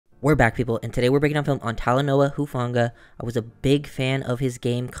We're back, people, and today we're breaking down film on Talanoa Hufanga. I was a big fan of his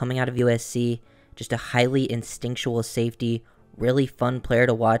game coming out of USC. Just a highly instinctual safety, really fun player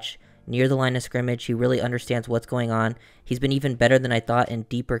to watch near the line of scrimmage. He really understands what's going on. He's been even better than I thought in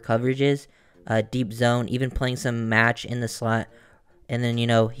deeper coverages, deep zone, even playing some match in the slot. And then,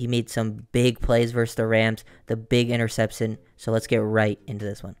 he made some big plays versus the Rams, the big interception. So let's get right into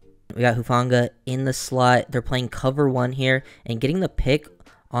this one. We got Hufanga in the slot. They're playing cover one here and getting the pick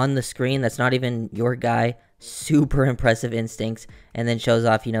on the screen. That's not even your guy. Super impressive instincts, and then shows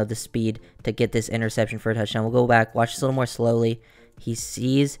off, the speed to get this interception for a touchdown. We'll go back, watch this a little more slowly. He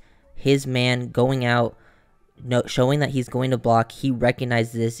sees his man going out, showing that he's going to block. He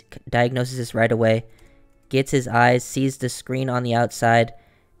recognizes this, diagnoses this right away, gets his eyes, sees the screen on the outside,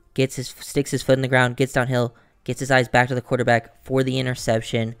 sticks his foot in the ground, gets downhill, gets his eyes back to the quarterback for the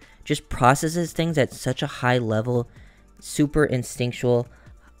interception. Just processes things at such a high level. Super instinctual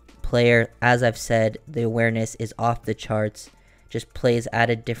player. As I've said, the awareness is off the charts. Just plays at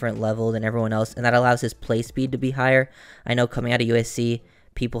a different level than everyone else, and that allows his play speed to be higher. I know coming out of USC,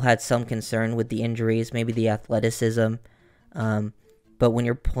 people had some concern with the injuries, maybe the athleticism, but when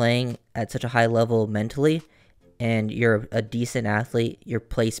you're playing at such a high level mentally and you're a decent athlete, your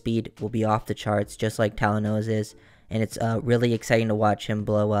play speed will be off the charts, just like Talanoa's is, and it's really exciting to watch him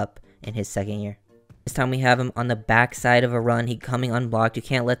blow up in his second year. This time we have him on the backside of a run. He coming unblocked. You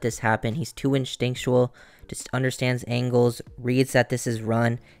can't let this happen. He's too instinctual. Just understands angles. Reads that this is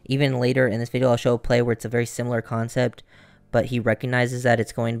run. Even later in this video, I'll show a play where it's a very similar concept, but he recognizes that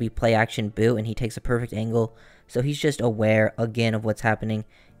it's going to be play action boot, and he takes a perfect angle. So he's just aware, again, of what's happening.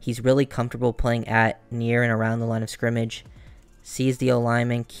 He's really comfortable playing at, near, and around the line of scrimmage. Sees the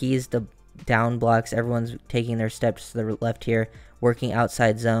O-lineman. Keys the down blocks. Everyone's taking their steps to the left here, working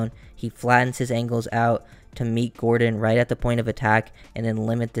outside zone. He flattens his angles out to meet Gordon right at the point of attack and then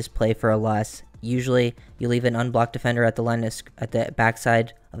limit this play for a loss. Usually, you leave an unblocked defender at the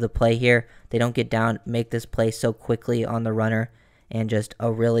backside of the play here. They don't get down, make this play so quickly on the runner, and just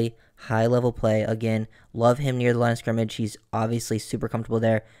a really high-level play. Again, love him near the line of scrimmage. He's obviously super comfortable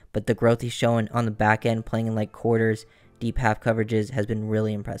there, but the growth he's showing on the back end, playing in like quarters, deep half coverages, has been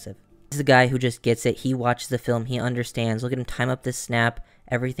really impressive. This is a guy who just gets it. He watches the film. He understands. Look at him time up this snap.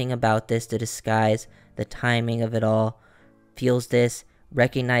 Everything about this, the disguise, the timing of it all. Feels this.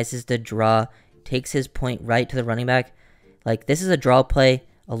 Recognizes the draw. Takes his point right to the running back. Like, this is a draw play.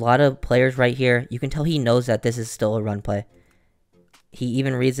 A lot of players right here, you can tell he knows that this is still a run play. He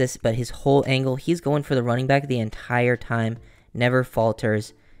even reads this, but his whole angle, he's going for the running back the entire time. Never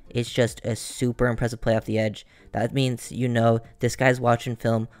falters. It's just a super impressive play off the edge. That means, this guy's watching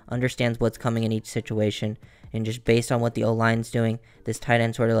film, understands what's coming in each situation, and just based on what the O-line's doing, this tight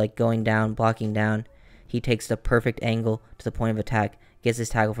end sort of like going down, blocking down, he takes the perfect angle to the point of attack, gets his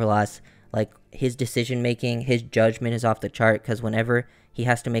tackle for loss. Like, his decision-making, his judgment is off the chart, because whenever he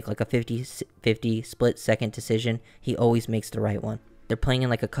has to make like a 50-50 split-second decision, he always makes the right one. They're playing in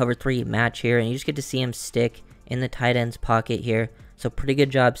like a cover 3 match here, and you just get to see him stick in the tight end's pocket here. So pretty good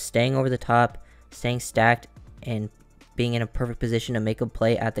job staying over the top, staying stacked, and being in a perfect position to make a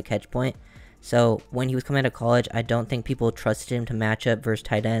play at the catch point. So when he was coming out of college, I don't think people trusted him to match up versus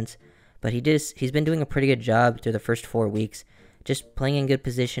tight ends, but he's been doing a pretty good job through the first 4 weeks, just playing in good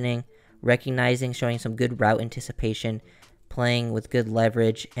positioning, recognizing, showing some good route anticipation, playing with good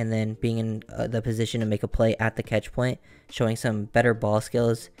leverage, and then being in the position to make a play at the catch point, showing some better ball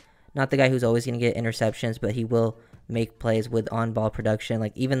skills. Not the guy who's always going to get interceptions, but he will make plays with on-ball production.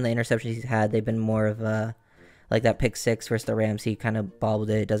 Like, even the interceptions he's had, they've been more of like that pick 6 versus the Rams. He kind of bobbled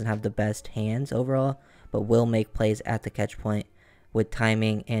it. Doesn't have the best hands overall, but will make plays at the catch point with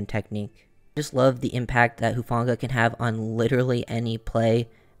timing and technique. Just love the impact that Hufanga can have on literally any play,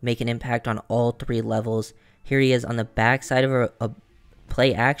 make an impact on all 3 levels. Here he is on the backside of a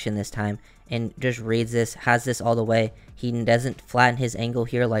play action this time, and just reads this, has this all the way. He doesn't flatten his angle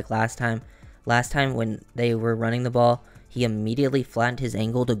here like last time. Last time when they were running the ball, he immediately flattened his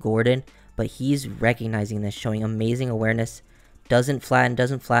angle to Gordon, but he's recognizing this, showing amazing awareness. Doesn't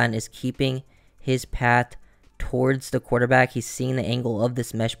flatten, is keeping his path towards the quarterback. He's seeing the angle of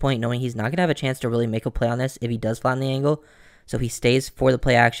this mesh point, knowing he's not going to have a chance to really make a play on this if he does flatten the angle. So he stays for the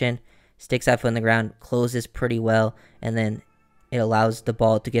play action, sticks that foot in the ground, closes pretty well, and then it allows the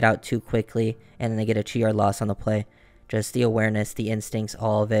ball to get out too quickly, and then they get a 2-yard loss on the play. Just the awareness, the instincts,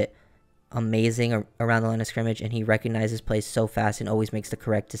 all of it. Amazing around the line of scrimmage, and he recognizes plays so fast and always makes the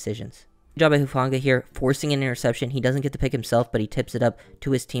correct decisions. Good job by Hufanga here, forcing an interception. He doesn't get the pick himself, but he tips it up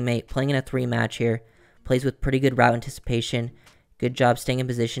to his teammate, playing in a 3 match here. Plays with pretty good route anticipation. Good job staying in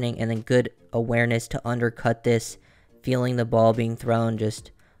positioning, and then good awareness to undercut this, feeling the ball being thrown,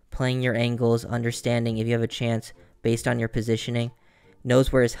 just playing your angles, understanding if you have a chance based on your positioning.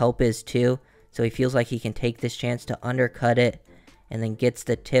 Knows where his help is too, so he feels like he can take this chance to undercut it, and then gets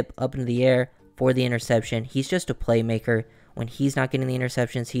the tip up into the air for the interception. He's just a playmaker. When he's not getting the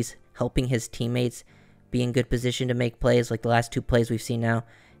interceptions, he's helping his teammates be in good position to make plays. Like the last 2 plays we've seen now,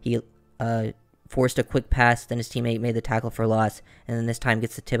 he forced a quick pass, then his teammate made the tackle for loss, and then this time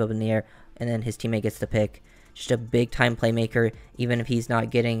gets the tip up in the air, and then his teammate gets the pick. Just a big-time playmaker, even if he's not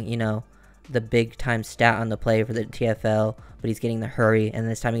getting, the big-time stat on the play for the TFL, but he's getting the hurry, and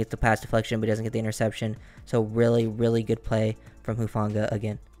this time he gets the pass deflection, but he doesn't get the interception. So really, really good play from Hufanga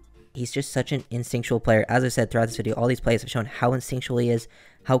again. He's just such an instinctual player. As I said throughout this video, all these plays have shown how instinctual he is,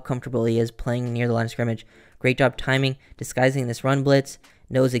 how comfortable he is playing near the line of scrimmage. Great job timing, disguising this run blitz,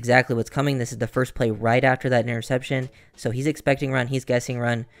 knows exactly what's coming. This is the first play right after that interception. So he's expecting run, he's guessing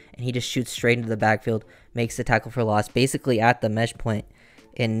run, and he just shoots straight into the backfield, makes the tackle for loss, basically at the mesh point,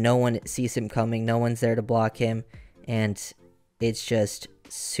 and no one sees him coming. No one's there to block him, and it's just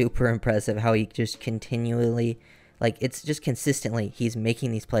super impressive how he just continually, it's just consistently, he's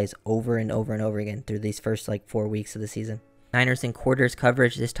making these plays over and over and over again through these first 4 weeks of the season. Niners in quarters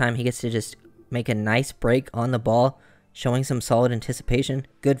coverage. This time he gets to just make a nice break on the ball, showing some solid anticipation,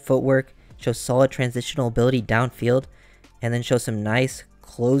 good footwork, shows solid transitional ability downfield, and then shows some nice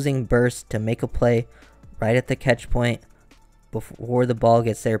closing burst to make a play right at the catch point before the ball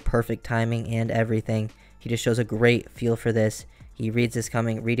gets there. Perfect timing and everything. He just shows a great feel for this. He reads this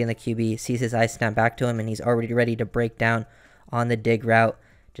coming, reading the QB, sees his eyes snap back to him, and he's already ready to break down on the dig route.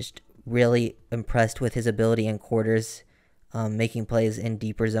 Just really impressed with his ability in quarters, making plays in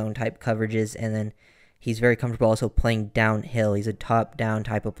deeper zone type coverages, and then he's very comfortable also playing downhill. He's a top-down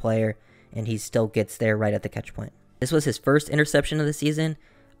type of player, and he still gets there right at the catch point. This was his first interception of the season.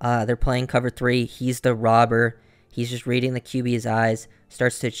 They're playing cover 3. He's the robber. He's just reading the QB's eyes,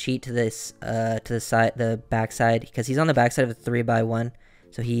 starts to cheat to this to the backside, because he's on the backside of a 3x1.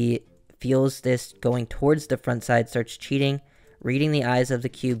 So he feels this going towards the front side, starts cheating, reading the eyes of the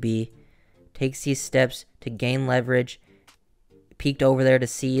QB, takes these steps to gain leverage, peeked over there to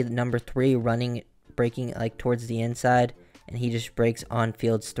see the number 3 breaking towards the inside, and he just breaks on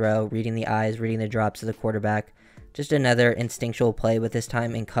field's throw, reading the eyes, reading the drops of the quarterback. Just another instinctual play, with this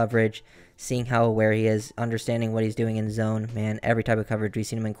time in coverage, seeing how aware he is, understanding what he's doing in zone. Man, every type of coverage. We've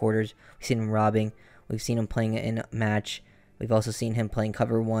seen him in quarters, we've seen him robbing, we've seen him playing in match, we've also seen him playing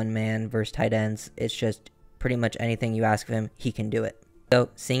cover 1 man versus tight ends. It's just pretty much anything you ask of him, he can do it. So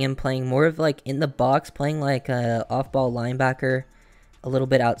seeing him playing more of in the box, playing like a off-ball linebacker, a little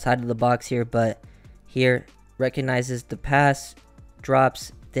bit outside of the box here, but here recognizes the pass,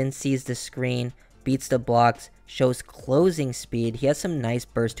 drops, then sees the screen, beats the blocks, shows closing speed. He has some nice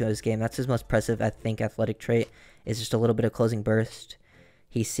burst to his game. That's his most impressive, I think, athletic trait, is just a little bit of closing burst.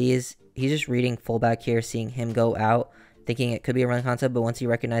 He's just reading fullback here, seeing him go out, thinking it could be a run concept, but once he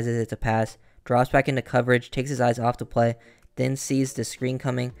recognizes it's a pass, drops back into coverage, takes his eyes off the play, then sees the screen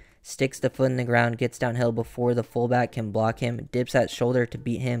coming, sticks the foot in the ground, gets downhill before the fullback can block him, dips that shoulder to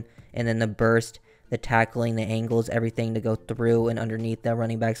beat him, and then the burst, the tackling, the angles, everything to go through and underneath the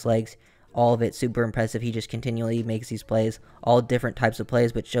running back's legs. All of it super impressive. He just continually makes these plays, all different types of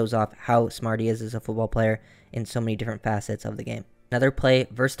plays, but shows off how smart he is as a football player in so many different facets of the game. Another play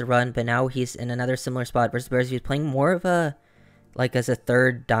versus the run, but now he's in another similar spot versus the Bears. He's playing more of a, as a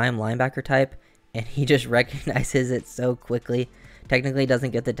third dime linebacker type, and he just recognizes it so quickly. Technically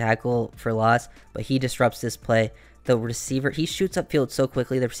doesn't get the tackle for loss, but he disrupts this play. The receiver, he shoots upfield so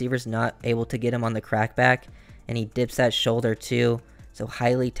quickly, the receiver's not able to get him on the crackback, and he dips that shoulder too. So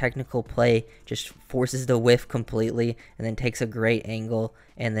highly technical play, just forces the whiff completely, and then takes a great angle,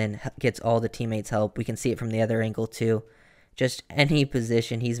 and then gets all the teammates' help. We can see it from the other angle too. Just any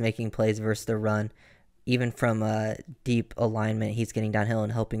position, he's making plays versus the run. Even from a deep alignment, he's getting downhill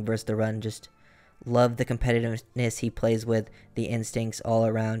and helping versus the run. Just love the competitiveness he plays with, the instincts all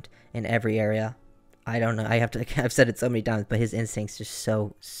around in every area. I don't know, I've said it so many times, but his instincts just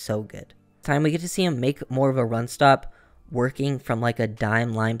so good. Time we get to see him make more of a run stop, working from a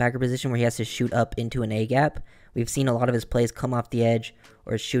dime linebacker position where he has to shoot up into an A gap. We've seen a lot of his plays come off the edge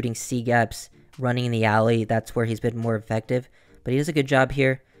or shooting C gaps, running in the alley. That's where he's been more effective. But he does a good job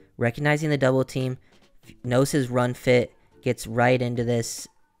here, recognizing the double team, knows his run fit, gets right into this,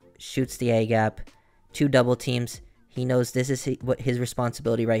 shoots the A gap, 2 double teams. He knows this is what his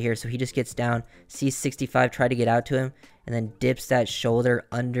responsibility right here, so he just gets down, sees 65 try to get out to him, and then dips that shoulder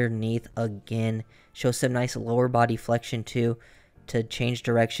underneath again. Shows some nice lower body flexion too to change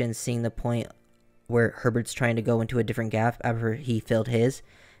direction, seeing the point where Herbert's trying to go into a different gap after he filled his,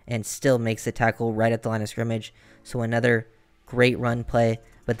 and still makes the tackle right at the line of scrimmage. So another great run play,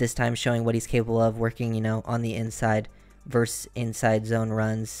 but this time showing what he's capable of, working, you know, on the inside versus inside zone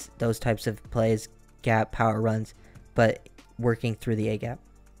runs, those types of plays, gap power runs, but working through the A-gap.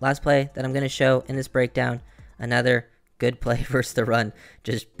 Last play that I'm going to show in this breakdown, another good play versus the run,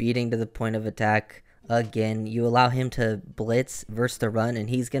 just beating to the point of attack. Again, you allow him to blitz versus the run, and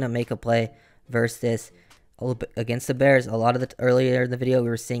he's going to make a play versus this. Against the Bears, a lot of the earlier in the video, we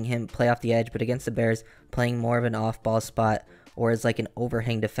were seeing him play off the edge, but against the Bears, playing more of an off-ball spot or as like an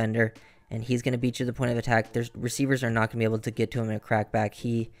overhang defender, and he's going to beat you to the point of attack. There's receivers are not going to be able to get to him in a crackback.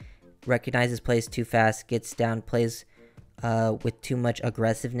 He recognizes plays too fast, gets down plays with too much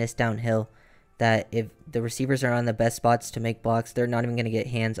aggressiveness downhill, that if the receivers are on the best spots to make blocks, they're not even going to get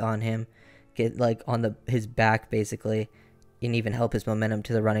hands on him, get like on his back basically, and even help his momentum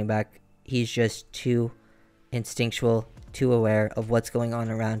to the running back. He's just too instinctual, too aware of what's going on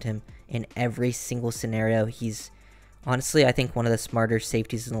around him in every single scenario. He's honestly, I think, one of the smarter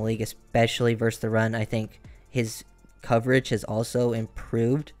safeties in the league, especially versus the run. I think his coverage has also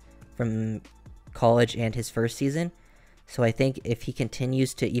improved from college and his first season. So I think if he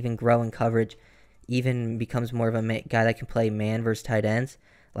continues to even grow in coverage, even becomes more of a guy that can play man versus tight ends,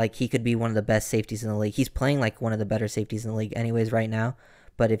 like he could be one of the best safeties in the league. He's playing like one of the better safeties in the league anyways right now.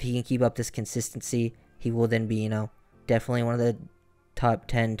 But if he can keep up this consistency, he will then be, you know, definitely one of the top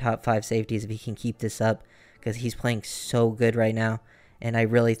 10, top 5 safeties if he can keep this up, because he's playing so good right now. And I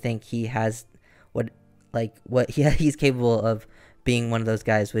really think he has he's capable of being one of those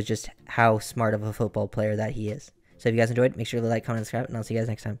guys with just how smart of a football player that he is. So if you guys enjoyed, make sure to like, comment, and subscribe, and I'll see you guys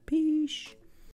next time. Peace.